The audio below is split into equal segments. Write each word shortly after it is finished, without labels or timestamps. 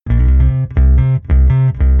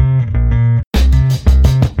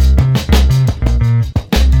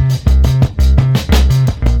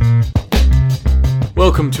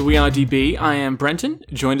Welcome to IMDb. I am Brenton,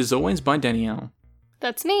 joined as always by Danielle.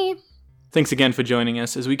 That's me. Thanks again for joining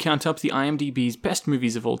us as we count up the IMDb's best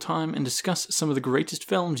movies of all time and discuss some of the greatest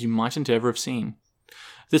films you mightn't ever have seen.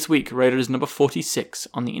 This week, rated as number 46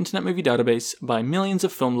 on the Internet Movie Database by millions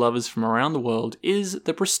of film lovers from around the world, is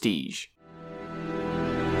The Prestige.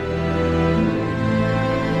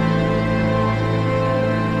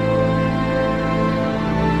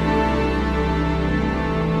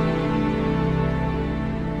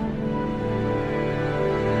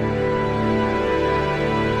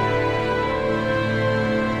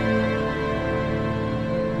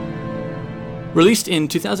 Released in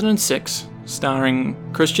 2006,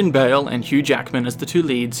 starring Christian Bale and Hugh Jackman as the two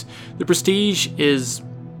leads, The Prestige is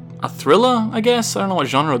a thriller, I guess? I don't know what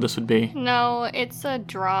genre this would be. No, it's a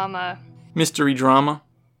drama. Mystery drama?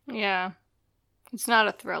 Yeah. It's not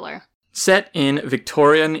a thriller. Set in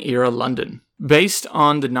Victorian-era London. Based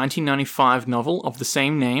on the 1995 novel of the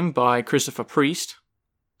same name by Christopher Priest,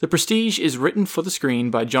 The Prestige is written for the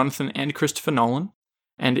screen by Jonathan and Christopher Nolan,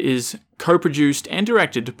 and is co-produced and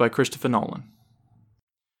directed by Christopher Nolan.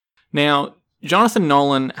 Now, Jonathan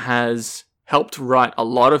Nolan has helped write a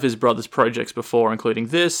lot of his brother's projects before, including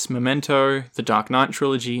this, Memento, the Dark Knight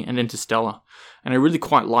trilogy, and Interstellar. And I really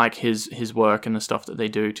quite like his work and the stuff that they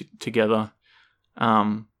do together.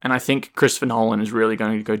 And I think Christopher Nolan is really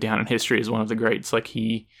going to go down in history as one of the greats.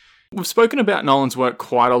 We've spoken about Nolan's work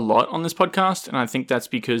quite a lot on this podcast, and I think that's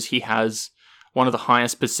because he has one of the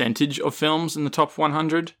highest percentage of films in the top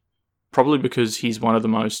 100. Probably because he's one of the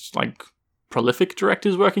most, prolific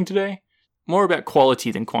directors working today. More about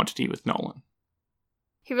quality than quantity with Nolan.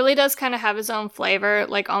 He really does kind of have his own flavor,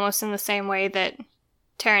 almost in the same way that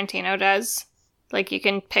Tarantino does. You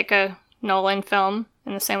can pick a Nolan film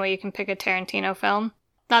in the same way you can pick a Tarantino film.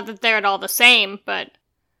 Not that they're at all the same, but...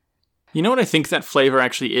 You know what I think that flavor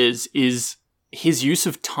actually is his use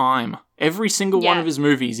of time. Every single one of his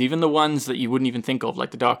movies, even the ones that you wouldn't even think of,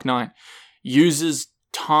 like The Dark Knight, uses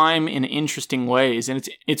time in interesting ways. And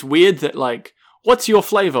it's weird that, what's your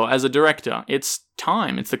flavor as a director? It's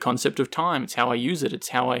time. It's the concept of time. It's how I use it. It's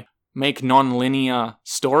how I make non-linear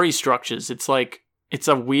story structures. It's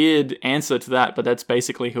a weird answer to that, but that's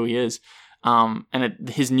basically who he is.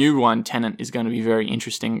 His new one, Tenet, is going to be very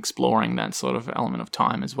interesting, exploring that sort of element of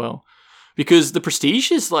time as well. Because The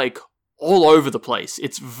Prestige is, all over the place.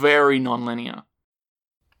 It's very non-linear.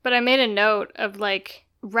 But I made a note of,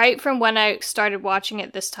 right from when I started watching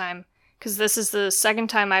it this time, because this is the second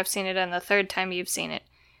time I've seen it and the third time you've seen it.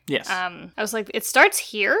 Yes. I was like, it starts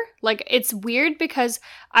here? It's weird because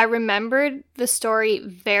I remembered the story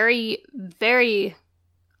very, very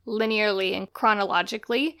linearly and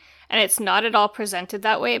chronologically, and it's not at all presented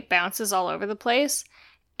that way. It bounces all over the place.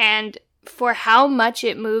 And for how much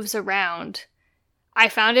it moves around, I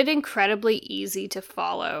found it incredibly easy to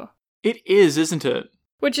follow. It is, isn't it?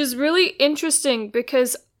 Which is really interesting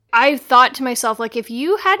because I thought to myself, if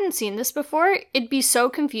you hadn't seen this before, it'd be so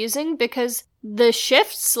confusing because the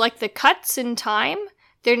shifts, the cuts in time,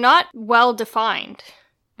 they're not well defined.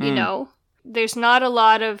 You know? There's not a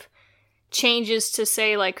lot of changes to,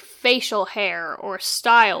 say, facial hair or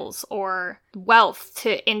styles or wealth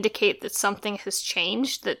to indicate that something has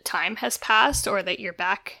changed, that time has passed, or that you're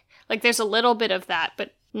back. There's a little bit of that,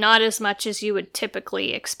 but not as much as you would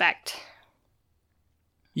typically expect.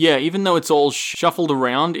 Yeah, even though it's all shuffled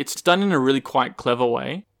around, it's done in a really quite clever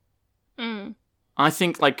way. I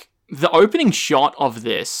think, the opening shot of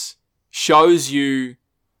this shows you,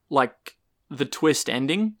 the twist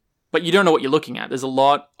ending, but you don't know what you're looking at. There's a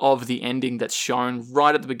lot of the ending that's shown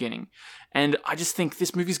right at the beginning. And I just think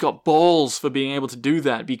this movie's got balls for being able to do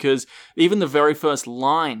that, because even the very first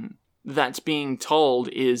line that's being told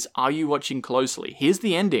is, "Are you watching closely? Here's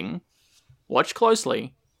the ending. Watch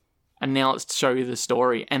closely. And now let's show you the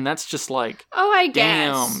story." And that's just oh, I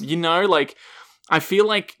guess. Damn. I feel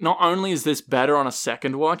like not only is this better on a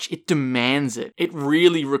second watch, it demands it. It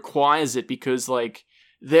really requires it because,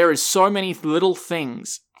 there is so many little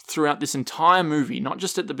things throughout this entire movie, not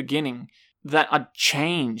just at the beginning, that are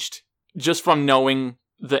changed just from knowing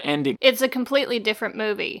the ending. It's a completely different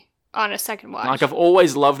movie on a second watch. I've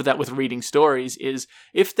always loved that with reading stories, is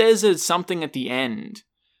if there's something at the end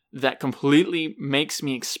that completely makes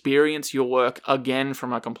me experience your work again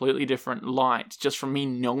from a completely different light, just from me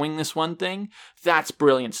knowing this one thing, that's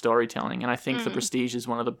brilliant storytelling. And I think The Prestige is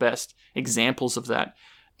one of the best examples of that.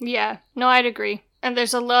 Yeah, no, I'd agree. And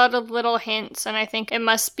there's a lot of little hints, and I think it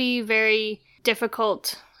must be very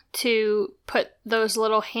difficult to put those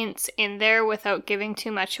little hints in there without giving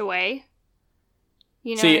too much away.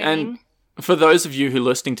 You know See, what I and mean? for those of you who are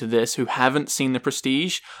listening to this who haven't seen The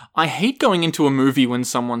Prestige, I hate going into a movie when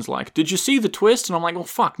someone's like, did you see the twist? And I'm like, well,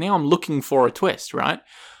 fuck, now I'm looking for a twist, right?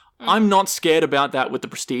 I'm not scared about that with The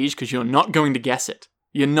Prestige because you're not going to guess it.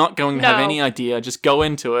 You're not going to have any idea. Just go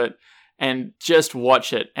into it and just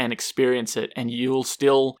watch it and experience it, and you'll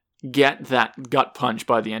still get that gut punch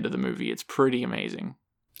by the end of the movie. It's pretty amazing.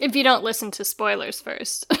 If you don't listen to spoilers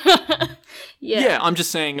first. Yeah, I'm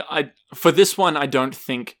just saying, for this one, I don't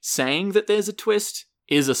think saying that there's a twist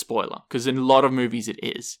is a spoiler, because in a lot of movies it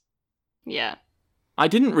is. Yeah. I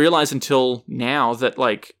didn't realize until now that,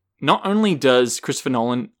 like, not only does Christopher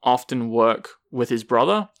Nolan often work with his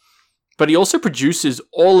brother, but he also produces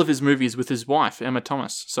all of his movies with his wife, Emma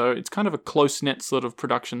Thomas. So it's kind of a close-knit sort of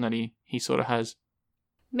production that he sort of has.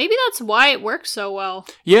 Maybe that's why it works so well.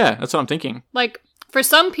 Yeah, that's what I'm thinking. Like, for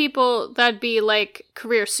some people, that'd be like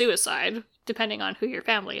career suicide, depending on who your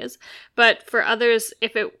family is. But for others,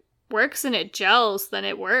 if it works and it gels, then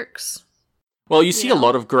it works. Well, you see a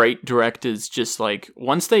lot of great directors just, like,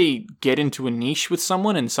 once they get into a niche with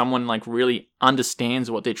someone and someone, like, really understands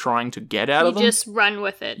what they're trying to get out of them. You just run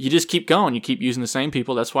with it. You just keep going. You keep using the same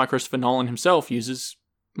people. That's why Christopher Nolan himself uses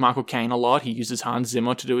Michael Caine a lot. He uses Hans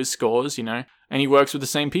Zimmer to do his scores, you know, and he works with the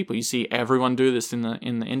same people. You see everyone do this in the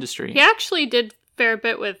industry. He actually did a fair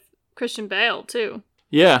bit with Christian Bale, too.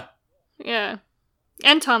 Yeah. Yeah.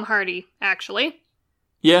 And Tom Hardy, actually.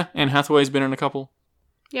 Yeah, Anne Hathaway's been in a couple.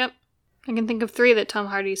 Yep. I can think of 3 that Tom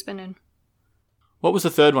Hardy's been in. What was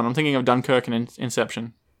the third one? I'm thinking of Dunkirk and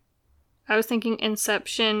Inception. I was thinking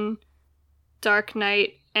Inception, Dark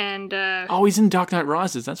Knight, and... Oh, he's in Dark Knight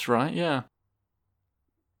Rises. That's right, yeah.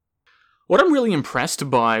 What I'm really impressed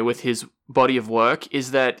by with his body of work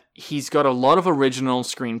is that he's got a lot of original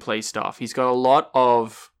screenplay stuff. He's got a lot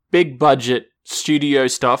of big budget studio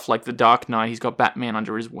stuff like The Dark Knight. He's got Batman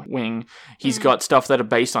under his wing. He's got stuff that are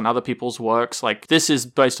based on other people's works. Like, this is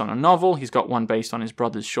based on a novel. He's got one based on his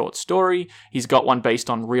brother's short story. He's got one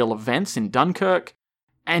based on real events in Dunkirk.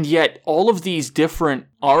 And yet, all of these different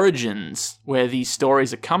origins where these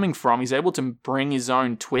stories are coming from, he's able to bring his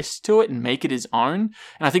own twist to it and make it his own.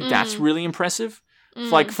 And I think that's really impressive.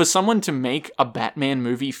 Like, for someone to make a Batman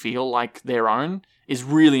movie feel like their own is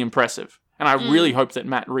really impressive. And I really hope that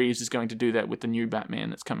Matt Reeves is going to do that with the new Batman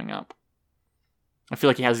that's coming up. I feel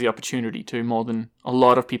like he has the opportunity to, more than a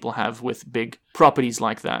lot of people have with big properties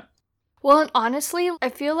like that. Well, and honestly, I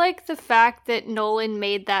feel like the fact that Nolan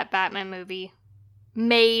made that Batman movie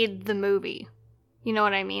made the movie. You know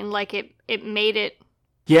what I mean? Like, it made it...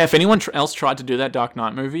 Yeah, if anyone else tried to do that Dark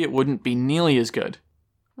Knight movie, it wouldn't be nearly as good.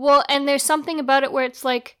 Well, and there's something about it where it's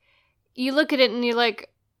like, you look at it and you're like,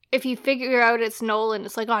 if you figure out it's Nolan,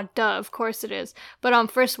 it's like, oh, duh, of course it is. But on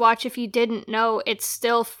first watch, if you didn't know, it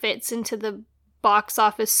still fits into the box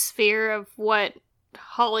office sphere of what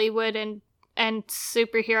Hollywood and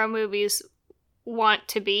superhero movies want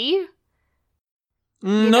to be.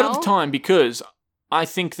 Not at the time, because I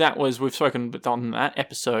think that was, we've spoken on that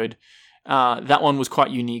episode, that one was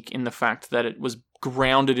quite unique in the fact that it was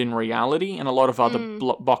grounded in reality, and a lot of other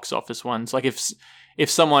box office ones. Like, if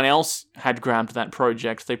someone else had grabbed that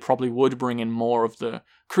project, they probably would bring in more of the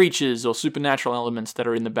creatures or supernatural elements that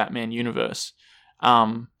are in the Batman universe.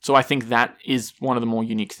 So I think that is one of the more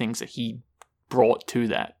unique things that he brought to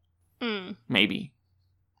that. Maybe.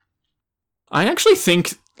 I actually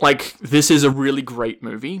think, like, this is a really great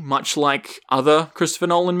movie, much like other Christopher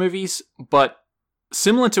Nolan movies, but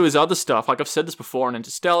similar to his other stuff, like I've said this before in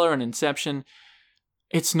Interstellar and Inception,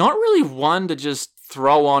 it's not really one to just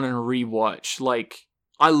throw on and rewatch. Like,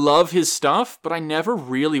 I love his stuff, but I never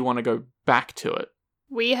really want to go back to it.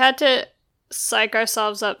 We had to psych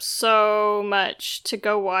ourselves up so much to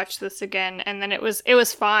go watch this again, and then it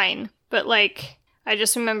was fine. But, like, I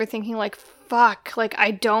just remember thinking, like, fuck, like,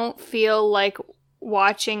 I don't feel like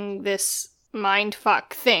watching this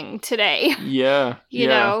mindfuck thing today. Yeah. you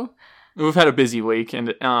know? We've had a busy week,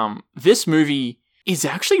 and this movie is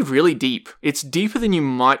actually really deep. It's deeper than you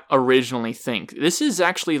might originally think. This is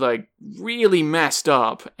actually, like, really messed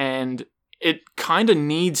up, and it kind of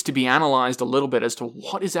needs to be analyzed a little bit as to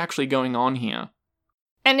what is actually going on here.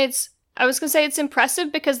 And I was going to say it's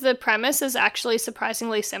impressive because the premise is actually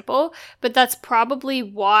surprisingly simple, but that's probably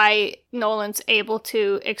why Nolan's able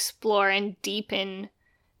to explore and deepen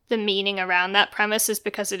the meaning around that premise, is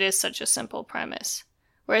because it is such a simple premise.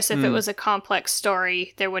 Whereas if it was a complex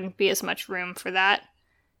story, there wouldn't be as much room for that,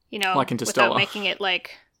 you know, like Interstellar. Without making it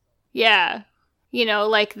like, yeah, you know,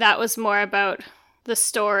 like that was more about the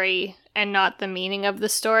story and not the meaning of the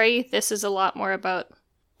story. This is a lot more about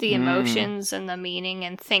the emotions and the meaning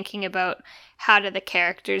and thinking about how do the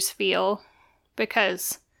characters feel,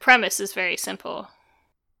 because premise is very simple.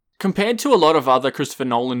 compared to a lot of other Christopher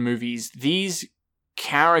Nolan movies, these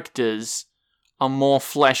characters are more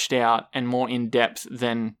fleshed out and more in-depth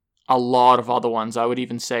than a lot of other ones. I would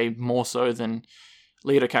even say more so than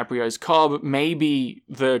Leo DiCaprio's Cobb. Maybe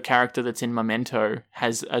the character that's in Memento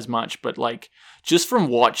has as much, but like, just from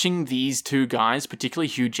watching these two guys, particularly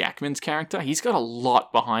Hugh Jackman's character, he's got a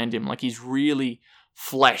lot behind him. Like, he's really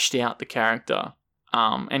fleshed out the character.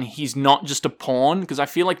 And he's not just a pawn, because I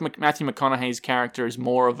feel like Matthew McConaughey's character is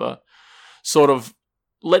more of a sort of,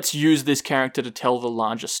 let's use this character to tell the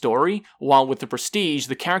larger story, while with The Prestige,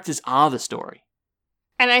 the characters are the story.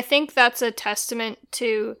 And I think that's a testament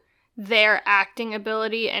to their acting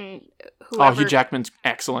ability and whoever... Oh, Hugh Jackman's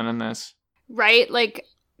excellent in this. Right? Like,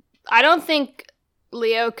 I don't think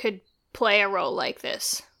Leo could play a role like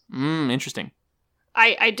this. Interesting.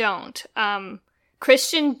 I don't.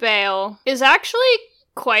 Christian Bale is actually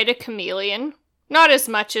quite a chameleon. Not as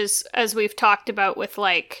much as we've talked about with,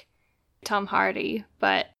 like, Tom Hardy,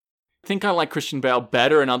 but... I think I like Christian Bale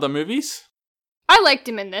better in other movies. I liked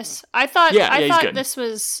him in this. I thought good. This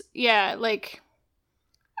was... Yeah, like...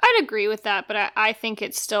 I'd agree with that, but I think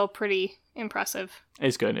it's still pretty impressive.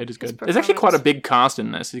 It's good. It is good. There's actually quite a big cast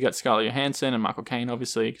in this. You got Scarlett Johansson and Michael Caine,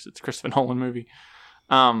 obviously, because it's a Christopher Nolan movie.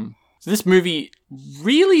 So this movie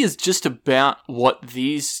really is just about what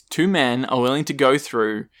these two men are willing to go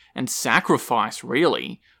through and sacrifice,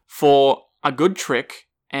 really, for a good trick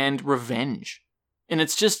and revenge. And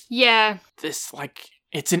it's just... Yeah. This, like...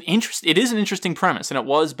 It is an interesting premise, and it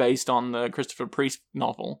was based on the Christopher Priest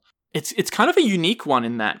novel. It's kind of a unique one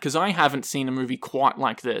in that, because I haven't seen a movie quite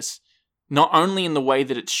like this. Not only in the way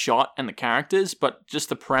that it's shot and the characters, but just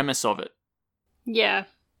the premise of it. Yeah.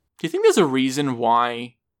 Do you think there's a reason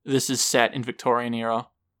why this is set in Victorian era?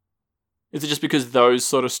 Is it just because those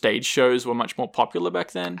sort of stage shows were much more popular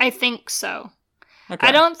back then? I think so. Okay.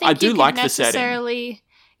 I don't think I do you like can necessarily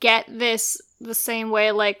get this the same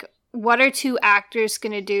way, like, what are two actors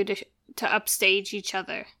going to do to upstage each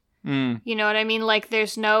other? You know what I mean? Like,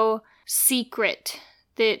 there's no secret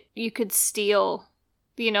that you could steal.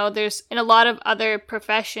 You know, there's, in a lot of other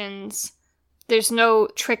professions, there's no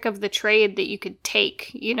trick of the trade that you could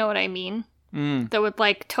take. You know what I mean? That would,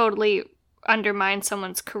 like, totally undermine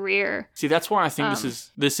someone's career. See, that's why I think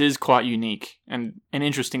this is quite unique and an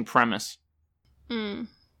interesting premise. And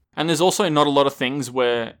there's also not a lot of things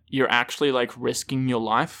where you're actually, like, risking your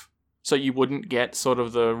life. So you wouldn't get sort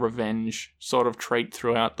of the revenge sort of trait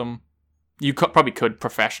throughout them. You probably could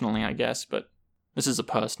professionally, I guess, but this is a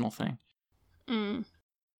personal thing.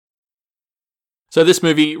 So this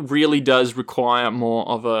movie really does require more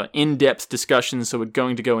of a in-depth discussion, so we're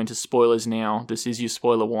going to go into spoilers now. This is your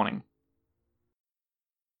spoiler warning.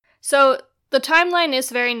 So the timeline is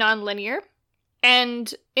very non-linear.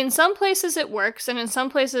 And in some places it works, and in some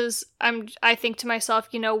places I think to myself,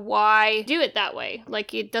 you know, why do it that way?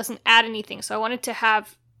 Like, it doesn't add anything. So I wanted to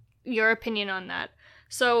have your opinion on that.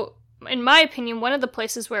 So, in my opinion, one of the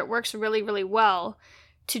places where it works really, really well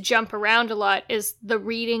to jump around a lot is the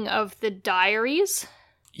reading of the diaries.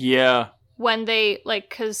 Yeah. When they, like,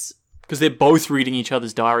 because they're both reading each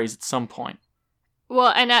other's diaries at some point.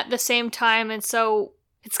 Well, and at the same time, and so...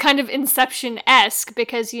 It's kind of Inception-esque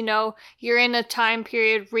because, you know, you're in a time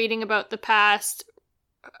period reading about the past,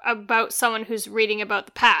 about someone who's reading about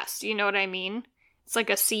the past. You know what I mean? It's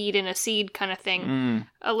like a seed in a seed kind of thing,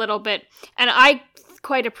 a little bit. And I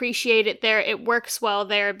quite appreciate it there. It works well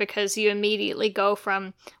there because you immediately go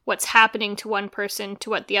from what's happening to one person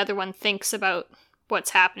to what the other one thinks about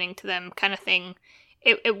what's happening to them kind of thing.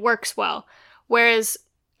 It works well. Whereas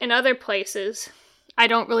in other places... I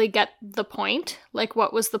don't really get the point. Like,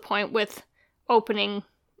 what was the point with opening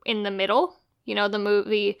in the middle? You know, the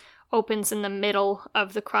movie opens in the middle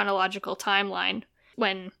of the chronological timeline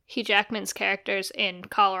when Hugh Jackman's character's in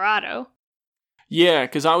Colorado. Yeah,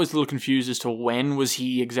 because I was a little confused as to when was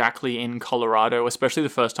he exactly in Colorado, especially the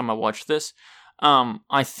first time I watched this.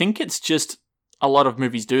 I think it's just a lot of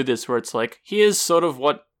movies do this where it's like, here's sort of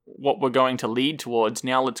what we're going to lead towards.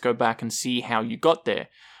 Now let's go back and see how you got there.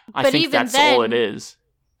 I think that's all it is.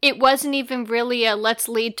 It wasn't even really a let's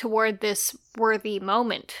lead toward this worthy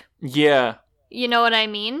moment. Yeah. You know what I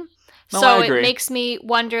mean? No, so I agree. It makes me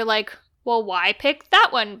wonder, like, well, why pick that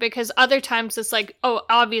one? Because other times it's like, oh,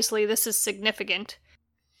 obviously this is significant.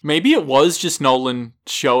 Maybe it was just Nolan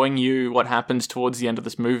showing you what happens towards the end of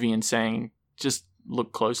this movie and saying, just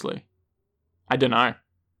look closely. I don't know.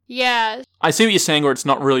 Yeah. I see what you're saying where it's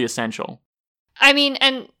not really essential. I mean,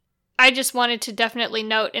 and... I just wanted to definitely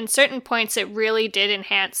note, in certain points it really did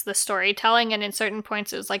enhance the storytelling, and in certain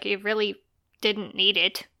points it was like it really didn't need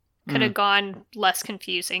it. Could have gone less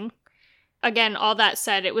confusing. Again, all that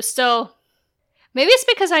said, it was still... Maybe it's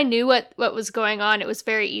because I knew what was going on. It was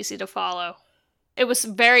very easy to follow. It was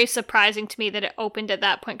very surprising to me that it opened at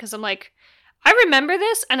that point, because I'm like, I remember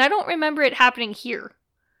this, and I don't remember it happening here.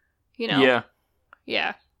 You know? Yeah.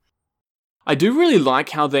 Yeah. I do really like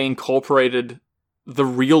how they incorporated the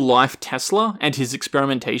real-life Tesla and his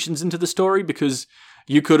experimentations into the story, because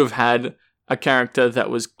you could have had a character that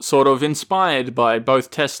was sort of inspired by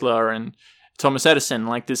both Tesla and Thomas Edison,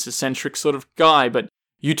 like this eccentric sort of guy, but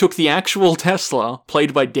you took the actual Tesla,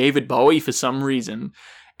 played by David Bowie for some reason,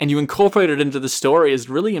 and you incorporated it into the story as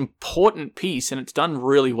a really important piece, and it's done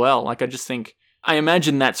really well. Like, I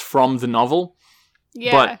imagine that's from the novel,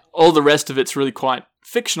 Yeah. but all the rest of it's really quite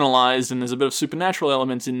fictionalized, and there's a bit of supernatural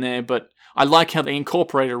elements in there, but I like how they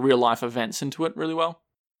incorporated real-life events into it really well.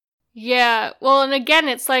 Yeah. Well, and again,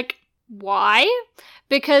 it's like, why?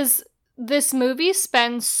 Because this movie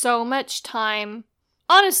spends so much time,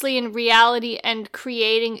 honestly, in reality and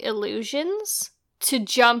creating illusions to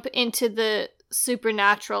jump into the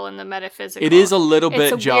supernatural and the metaphysical. It is a little bit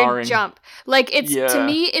it's a jarring. Weird jump. Like, to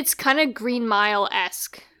me, it's kind of Green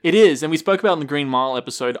Mile-esque. It is, and we spoke about in the Green Mile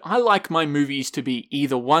episode, I like my movies to be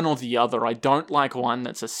either one or the other. I don't like one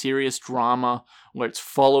that's a serious drama where it's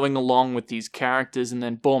following along with these characters and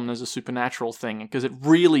then boom, there's a supernatural thing, because it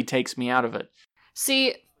really takes me out of it.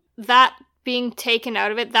 See, that being taken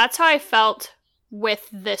out of it, that's how I felt with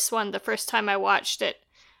this one the first time I watched it.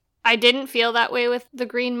 I didn't feel that way with the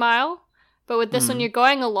Green Mile, but with this one, you're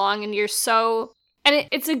going along and you're so... And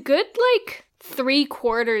it's a good,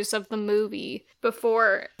 3/4 of the movie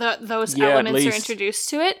before those elements are introduced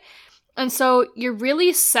to it. And so you're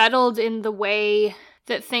really settled in the way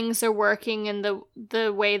that things are working and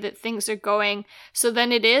the way that things are going. So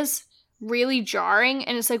then it is really jarring,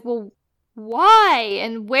 and it's like, well, why?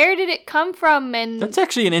 And where did it come from? And that's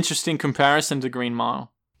actually an interesting comparison to Green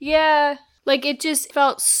Mile. Yeah. It just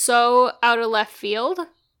felt so out of left field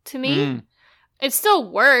to me. It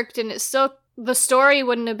still worked, and the story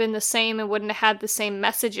wouldn't have been the same and wouldn't have had the same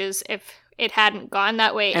messages if it hadn't gone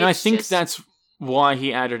that way. And I think that's why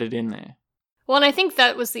he added it in there. Well, and I think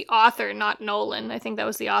that was the author, not Nolan. I think that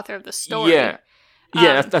was the author of the story. Yeah.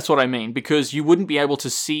 Yeah, that's what I mean. Because you wouldn't be able to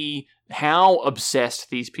see how obsessed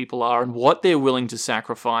these people are and what they're willing to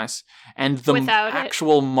sacrifice and the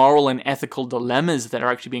actual moral and ethical dilemmas that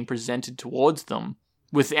are actually being presented towards them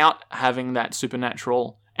without having that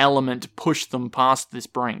supernatural element push them past this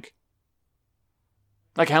brink.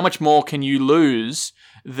 Like, how much more can you lose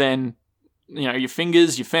than, your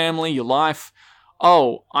fingers, your family, your life?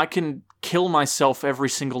 Oh, I can kill myself every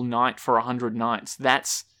single night for 100 nights.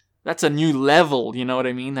 That's a new level, you know what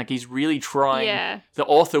I mean? Like, he's really trying... Yeah. The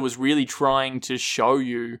author was really trying to show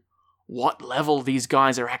you what level these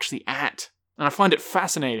guys are actually at. And I find it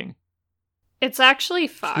fascinating. It's actually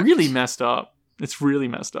fucked. It's really messed up. It's really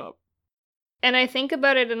messed up. And I think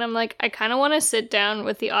about it and I'm like, I kind of want to sit down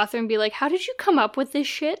with the author and be like, how did you come up with this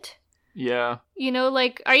shit? Yeah.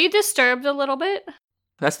 Are you disturbed a little bit?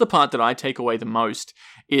 That's the part that I take away the most,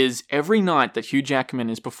 is every night that Hugh Jackman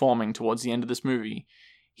is performing towards the end of this movie,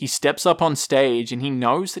 he steps up on stage and he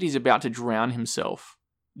knows that he's about to drown himself.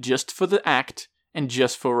 Just for the act and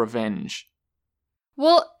just for revenge.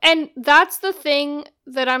 Well, and that's the thing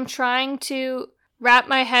that I'm trying to wrap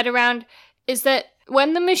my head around, is that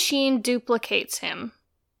when the machine duplicates him,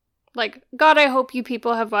 God, I hope you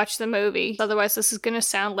people have watched the movie, otherwise this is going to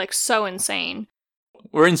sound so insane.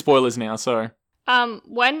 We're in spoilers now, so...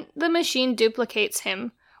 When the machine duplicates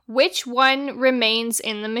him, which one remains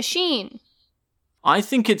in the machine? I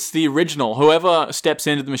think it's the original. Whoever steps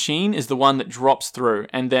into the machine is the one that drops through,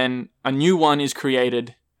 and then a new one is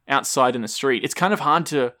created outside in the street. It's kind of hard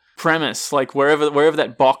to premise, wherever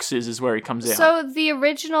that box is where he comes out. So the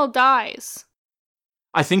original dies?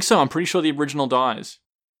 I think so. I'm pretty sure the original dies.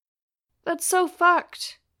 That's so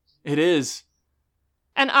fucked. It is.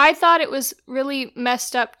 And I thought it was really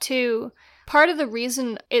messed up too. Part of the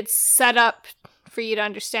reason it's set up for you to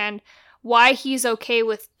understand why he's okay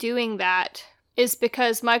with doing that is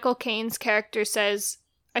because Michael Caine's character says,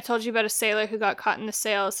 I told you about a sailor who got caught in the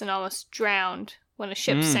sails and almost drowned when a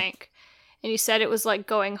ship sank. And he said it was like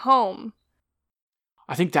going home.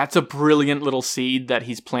 I think that's a brilliant little seed that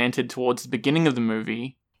he's planted towards the beginning of the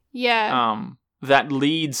movie. Yeah. That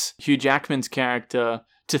leads Hugh Jackman's character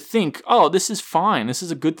to think, oh, this is fine. This is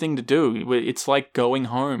a good thing to do. It's like going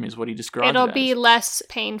home is what he described It'll it as. be less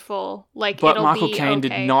painful. But Michael Caine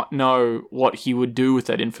did not know what he would do with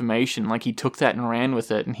that information. He took that and ran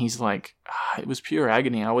with it. And he's like, it was pure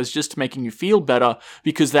agony. I was just making you feel better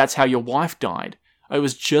because that's how your wife died. I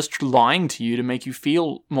was just lying to you to make you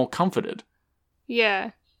feel more comforted.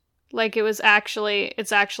 Yeah. It's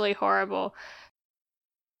actually horrible.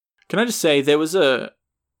 Can I just say, there was a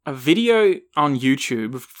video on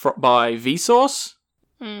YouTube by Vsauce.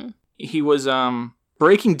 He was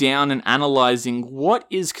breaking down and analyzing what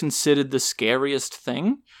is considered the scariest thing.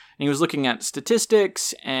 And he was looking at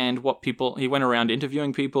statistics and he went around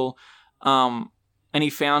interviewing people. And he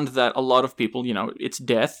found that a lot of people, it's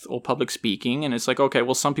death or public speaking. And it's like, okay,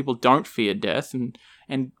 well, some people don't fear death.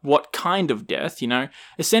 And what kind of death,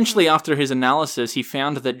 Essentially, after his analysis, he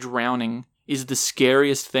found that drowning is the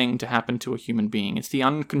scariest thing to happen to a human being. It's the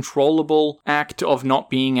uncontrollable act of not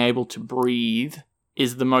being able to breathe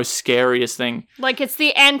is the most scariest thing. Like, it's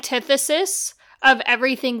the antithesis of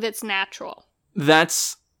everything that's natural.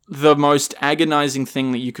 That's the most agonizing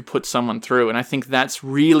thing that you could put someone through. And I think that's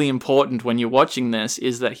really important when you're watching this,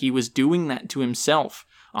 is that he was doing that to himself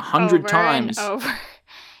 100 times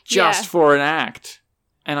just for an act.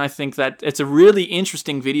 And I think that it's a really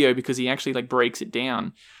interesting video because he actually breaks it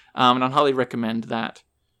down. And I'd highly recommend that.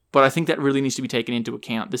 But I think that really needs to be taken into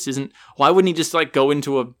account. This isn't... Why wouldn't he just, go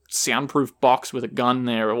into a soundproof box with a gun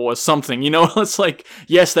there or something? It's like,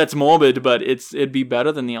 yes, that's morbid, but it'd be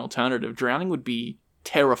better than the alternative. Drowning would be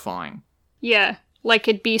terrifying. Yeah,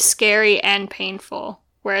 it'd be scary and painful.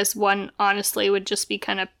 Whereas one, honestly, would just be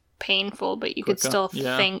kind of painful, but you could still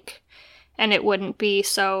think. And it wouldn't be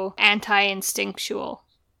so anti-instinctual,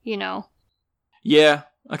 Yeah,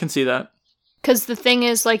 I can see that. Because the thing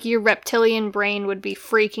is, your reptilian brain would be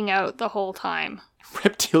freaking out the whole time.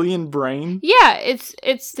 Reptilian brain? Yeah, it's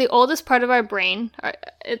the oldest part of our brain,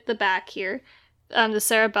 at the back here, the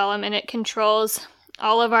cerebellum, and it controls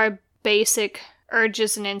all of our basic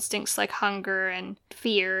urges and instincts like hunger and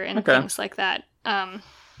fear and things like that.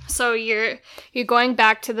 So you're going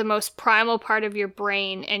back to the most primal part of your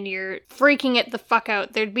brain and you're freaking it the fuck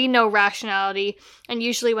out. There'd be no rationality. And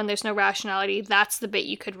usually when there's no rationality, that's the bit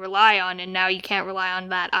you could rely on. And now you can't rely on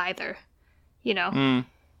that either.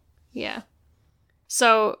 Yeah.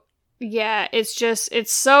 So, yeah,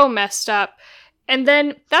 it's so messed up. And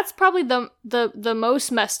then that's probably the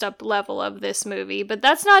most messed up level of this movie. But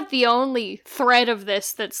that's not the only thread of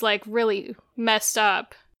this that's really messed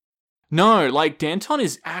up. No, Danton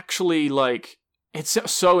is actually, it's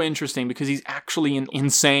so interesting because he's actually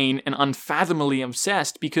insane and unfathomably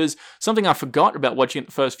obsessed, because something I forgot about watching it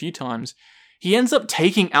the first few times, he ends up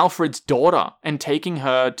taking Alfred's daughter and taking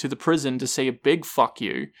her to the prison to say a big fuck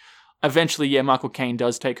you. Eventually, yeah, Michael Caine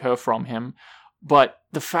does take her from him, but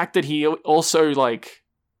the fact that he also,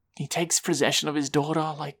 he takes possession of his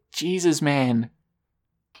daughter, Jesus, man.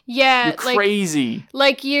 Yeah. You're crazy.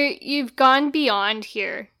 You've gone beyond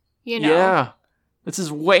here. Yeah. This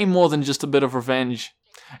is way more than just a bit of revenge.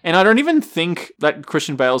 And I don't even think that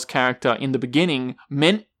Christian Bale's character in the beginning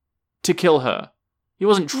meant to kill her. He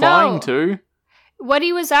wasn't trying to. What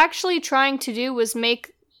he was actually trying to do was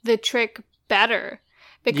make the trick better.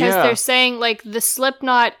 Because they're saying, the slip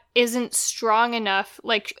knot isn't strong enough.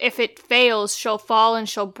 If it fails, she'll fall and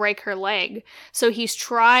she'll break her leg. So he's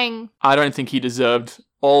trying... I don't think he deserved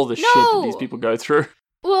all the shit that these people go through.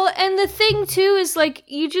 Well, and the thing, too, is,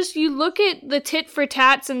 you look at the tit for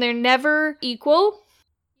tats and they're never equal.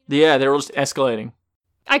 Yeah, they're all just escalating.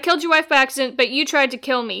 I killed your wife by accident, but you tried to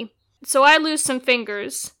kill me. So I lose some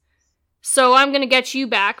fingers. So I'm gonna get you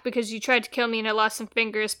back because you tried to kill me and I lost some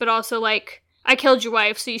fingers, but also, I killed your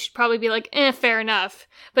wife, so you should probably be fair enough.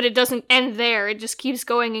 But it doesn't end there. It just keeps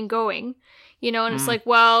going and going. And it's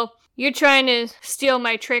well, you're trying to steal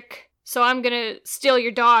my trick, so I'm gonna steal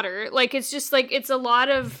your daughter. It's just, it's a lot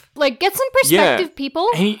of, get some perspective, people.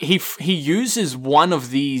 He uses one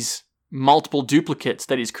of these multiple duplicates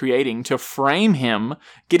that he's creating to frame him,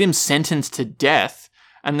 get him sentenced to death,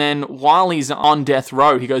 and then while he's on death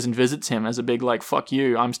row, he goes and visits him as a big, fuck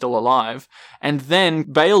you, I'm still alive. And then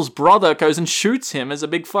Bale's brother goes and shoots him as a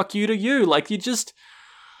big fuck you to you. You just...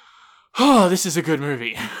 Oh, this is a good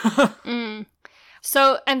movie.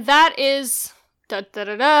 So, and that is...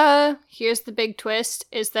 Da-da-da-da. Here's the big twist,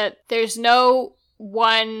 is that there's no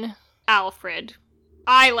one Alfred.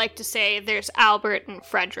 I like to say there's Albert and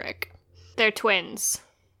Frederick. They're twins.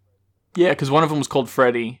 Yeah, because one of them was called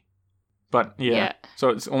Freddy. But, yeah. So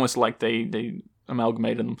it's almost like they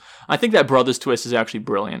amalgamated them. I think that brother's twist is actually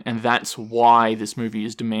brilliant, and that's why this movie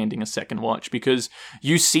is demanding a second watch, because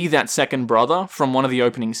you see that second brother from one of the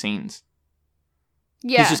opening scenes.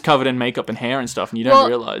 Yeah. He's just covered in makeup and hair and stuff, and you don't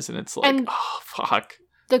realize, and it's oh, fuck.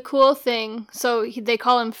 The cool thing, so they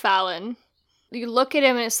call him Fallon. You look at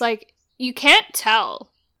him, and it's you can't tell.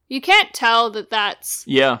 You can't tell that that's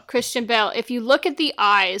Christian Bale. If you look at the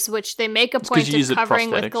eyes, which they make a point of covering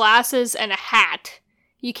with glasses and a hat,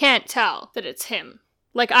 you can't tell that it's him.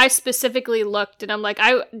 I specifically looked, and I'm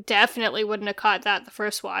I definitely wouldn't have caught that the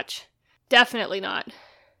first watch. Definitely not.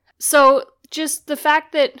 So, just the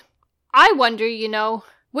fact that I wonder,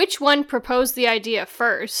 which one proposed the idea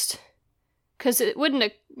first? Because it wouldn't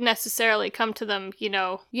have necessarily come to them,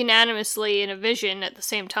 unanimously in a vision at the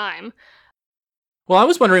same time. Well, I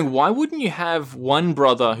was wondering, why wouldn't you have one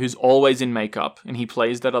brother who's always in makeup and he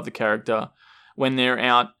plays that other character when they're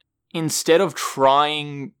out, instead of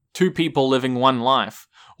trying two people living one life?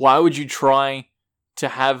 Why would you try to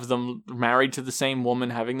have them married to the same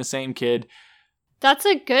woman, having the same kid? That's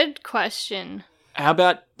a good question. How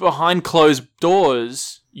about behind closed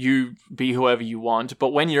doors, you be whoever you want, but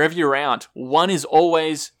whenever you're out, one is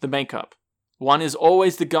always the makeup. One is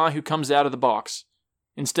always the guy who comes out of the box.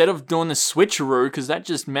 Instead of doing the switcheroo, because that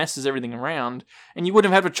just messes everything around, and you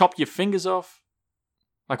wouldn't have to chop your fingers off.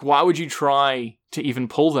 Like, why would you try to even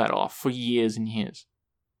pull that off for years and years?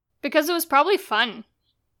 Because it was probably fun.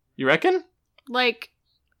 You reckon? Like,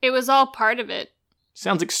 it was all part of it.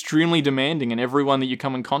 Sounds extremely demanding, and everyone that you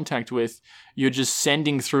come in contact with, you're just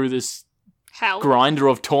sending through this hell grinder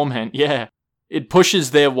of torment. Yeah. It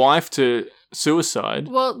pushes their wife to suicide.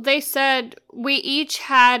 Well, they said we each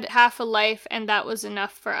had half a life and that was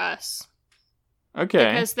enough for us.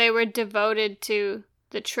 Okay. Because they were devoted to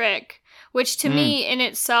the trick, which to me in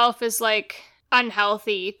itself is like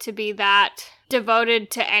unhealthy to be that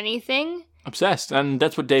devoted to anything. Obsessed. And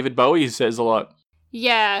that's what David Bowie says a lot.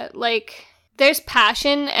 Yeah, like there's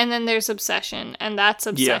passion and then there's obsession, and that's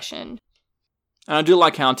obsession. Yeah. And I do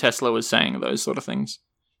like how Tesla was saying those sort of things.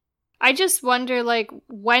 I just wonder, like,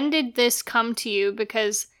 when did this come to you?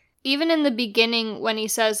 Because even in the beginning, when he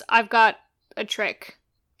says, I've got a trick,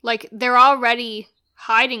 like, they're already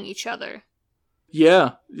hiding each other.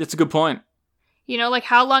 Yeah, that's a good point. Like,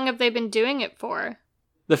 how long have they been doing it for?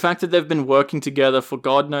 The fact that they've been working together for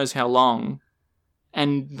God knows how long,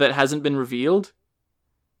 and that hasn't been revealed.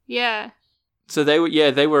 Yeah. So they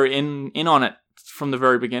were in on it from the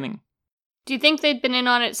very beginning. Do you think they'd been in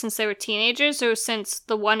on it since they were teenagers, or since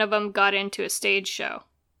the one of them got into a stage show?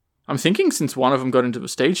 I'm thinking since one of them got into a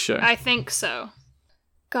stage show. I think so.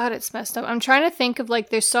 God, it's messed up. I'm trying to think of, like,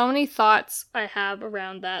 there's so many thoughts I have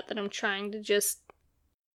around that I'm trying to just...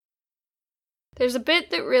 There's a bit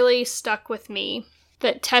that really stuck with me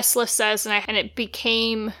that Tesla says, and it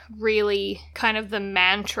became really kind of the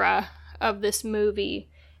mantra of this movie.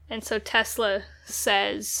 And so Tesla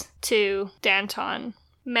says to Danton,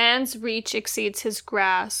 man's reach exceeds his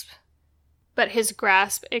grasp, but his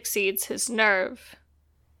grasp exceeds his nerve.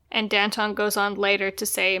 And Danton goes on later to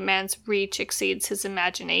say man's reach exceeds his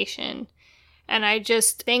imagination. And I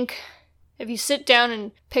just think, if you sit down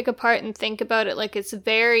and pick apart and think about it, like, it's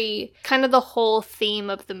very, kind of the whole theme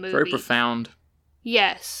of the movie. Very profound.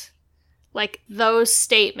 Yes. Like, those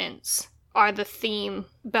statements are the theme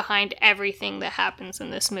behind everything that happens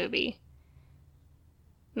in this movie.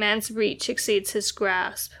 Man's reach exceeds his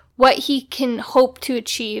grasp. What he can hope to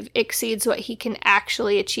achieve exceeds what he can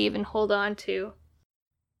actually achieve and hold on to.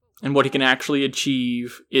 And what he can actually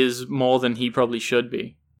achieve is more than he probably should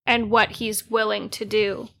be. And what he's willing to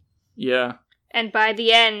do. Yeah. And by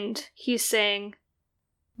the end, he's saying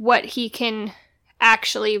what he can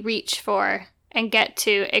actually reach for and get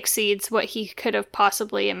to exceeds what he could have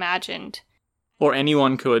possibly imagined. Or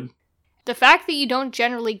anyone could. The fact that you don't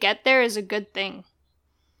generally get there is a good thing.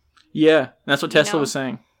 Yeah, that's what Tesla was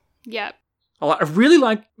saying. Yep. I really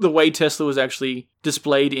like the way Tesla was actually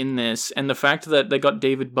displayed in this, and the fact that they got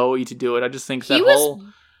David Bowie to do it. I just think that he was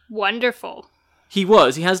wonderful. He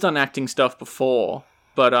was. He has done acting stuff before,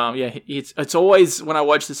 but yeah, it's always, when I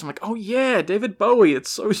watch this, I'm like, oh yeah, David Bowie.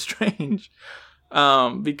 It's so strange,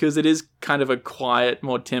 because it is kind of a quiet,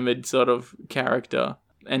 more timid sort of character,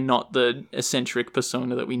 and not the eccentric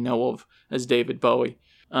persona that we know of as David Bowie.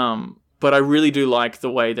 But I really do like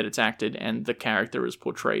the way that it's acted and the character is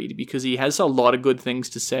portrayed, because he has a lot of good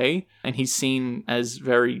things to say, and he's seen as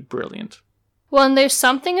very brilliant. Well, and there's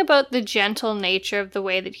something about the gentle nature of the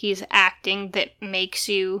way that he's acting that makes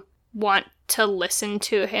you want to listen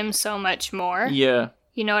to him so much more. Yeah.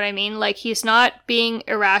 You know what I mean? Like, he's not being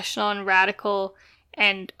irrational and radical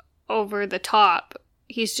and over the top.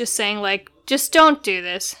 He's just saying, like, just don't do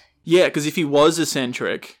this. Yeah, because if he was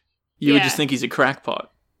eccentric, you would just think he's a crackpot.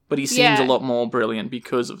 But he seems a lot more brilliant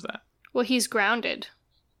because of that. Well, he's grounded.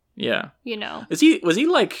 Yeah. Was he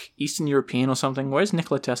like Eastern European or something? Where's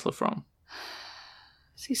Nikola Tesla from?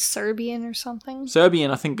 Is he Serbian or something?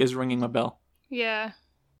 Serbian, I think, is ringing a bell. Yeah.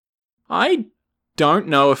 I don't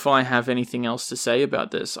know if I have anything else to say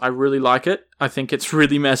about this. I really like it. I think it's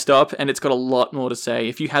really messed up, and it's got a lot more to say.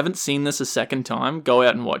 If you haven't seen this a second time, go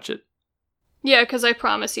out and watch it. Yeah, because I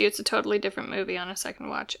promise you it's a totally different movie on a second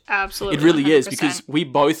watch. Absolutely. It really 100%. is, because we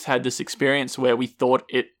both had this experience where we thought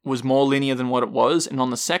it was more linear than what it was, and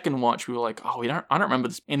on the second watch we were like, oh, I don't remember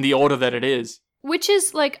this in the order that it is. Which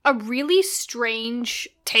is, like, a really strange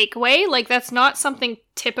takeaway. Like, that's not something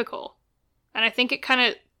typical. And I think it kind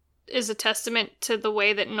of is a testament to the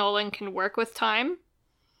way that Nolan can work with time.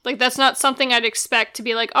 Like, that's not something I'd expect to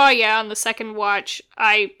be like, oh yeah, on the second watch,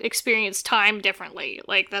 I experienced time differently.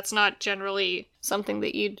 Like, that's not generally something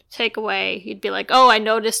that you'd take away. You'd be like, oh, I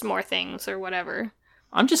noticed more things, or whatever.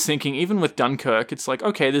 I'm just thinking, even with Dunkirk, it's like,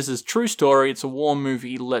 okay, this is true story, it's a war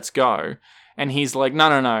movie, let's go. And he's like,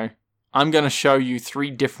 no. I'm going to show you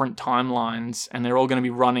 3 different timelines, and they're all going to be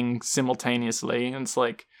running simultaneously. And it's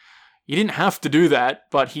like, you didn't have to do that,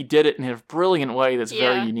 but he did it in a brilliant way that's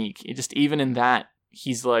very unique. It just, even in that,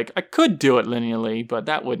 he's like, I could do it linearly, but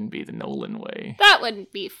that wouldn't be the Nolan way. That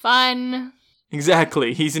wouldn't be fun.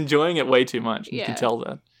 Exactly. He's enjoying it way too much. You can tell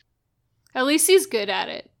that. At least he's good at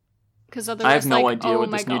it. Because otherwise, I have no idea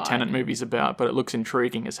what this new Tenet movie's about, but it looks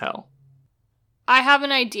intriguing as hell. I have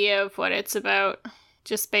an idea of what it's about,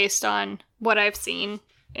 just based on what I've seen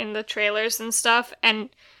in the trailers and stuff, and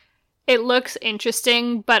it looks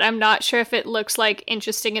interesting, but I'm not sure if it looks like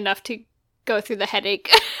interesting enough to go through the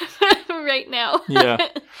headache right now. Yeah.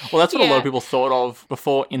 Well, that's what a lot of people thought of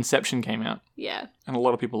before Inception came out. Yeah. And a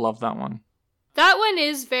lot of people love that one. That one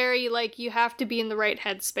is very, like, you have to be in the right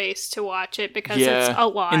headspace to watch it, because it's a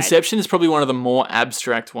lot. Inception is probably one of the more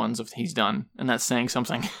abstract ones he's done, and that's saying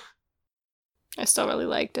something. I still really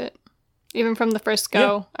liked it. Even from the first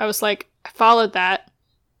go, I was like, I followed that.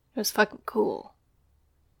 It was fucking cool.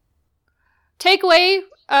 Takeaway,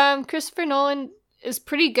 Christopher Nolan is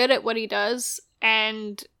pretty good at what he does,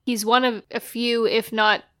 and he's one of a few, if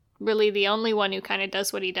not really the only one, who kind of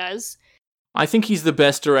does what he does. I think he's the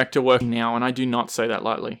best director working now, and I do not say that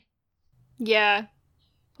lightly. Yeah.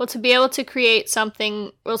 Well, to be able to create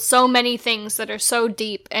something, well, so many things that are so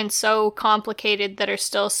deep and so complicated that are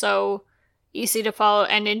still so easy to follow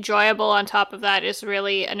and enjoyable on top of that is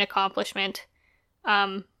really an accomplishment.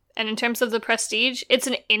 And in terms of The Prestige, it's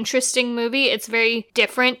an interesting movie. It's very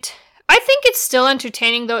different. I think it's still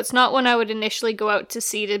entertaining, though it's not one I would initially go out to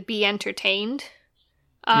see to be entertained.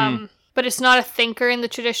 But it's not a thinker in the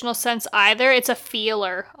traditional sense either. It's a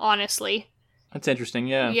feeler, honestly. That's interesting,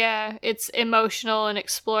 yeah. Yeah, it's emotional and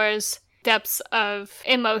explores depths of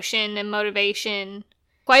emotion and motivation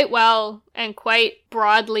quite well and quite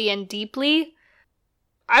broadly and deeply.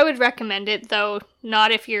 I would recommend it, though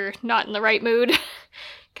not if you're not in the right mood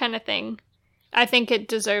kind of thing. I think it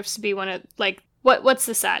deserves to be one of, like, what's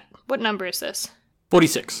this at? What number is this?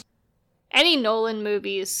 46. Any Nolan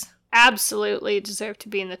movies absolutely deserve to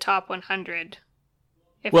be in the top 100.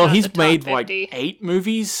 Well, he's made 50. Like 8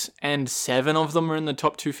 movies, and 7 of them are in the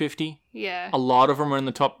top 250. Yeah. A lot of them are in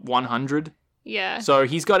the top 100. Yeah. So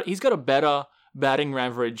he's got a better batting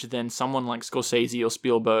average than someone like Scorsese or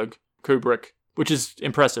Spielberg, Kubrick, which is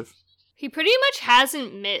impressive. He pretty much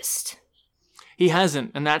hasn't missed. He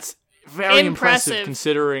hasn't, and that's very impressive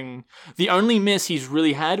considering the only miss he's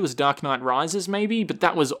really had was Dark Knight Rises, maybe, but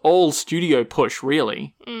that was all studio push,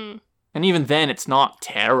 really. And even then, it's not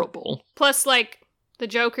terrible. Plus, like, the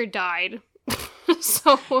Joker died.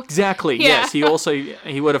 So exactly, yes. He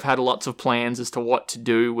would have had lots of plans as to what to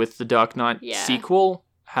do with the Dark Knight sequel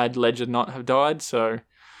had Ledger not have died, so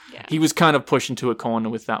he was kind of pushed into a corner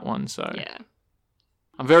with that one, so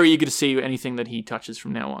I'm very eager to see anything that he touches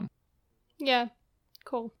from now on. Yeah,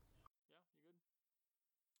 cool.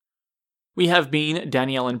 We have been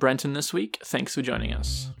Danielle and Brenton this week. Thanks for joining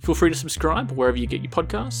us. Feel free to subscribe wherever you get your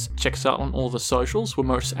podcasts. Check us out on all the socials. We're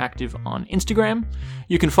most active on Instagram.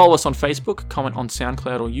 You can follow us on Facebook, comment on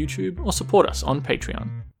SoundCloud or YouTube, or support us on Patreon.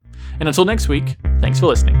 And until next week, thanks for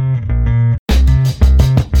listening.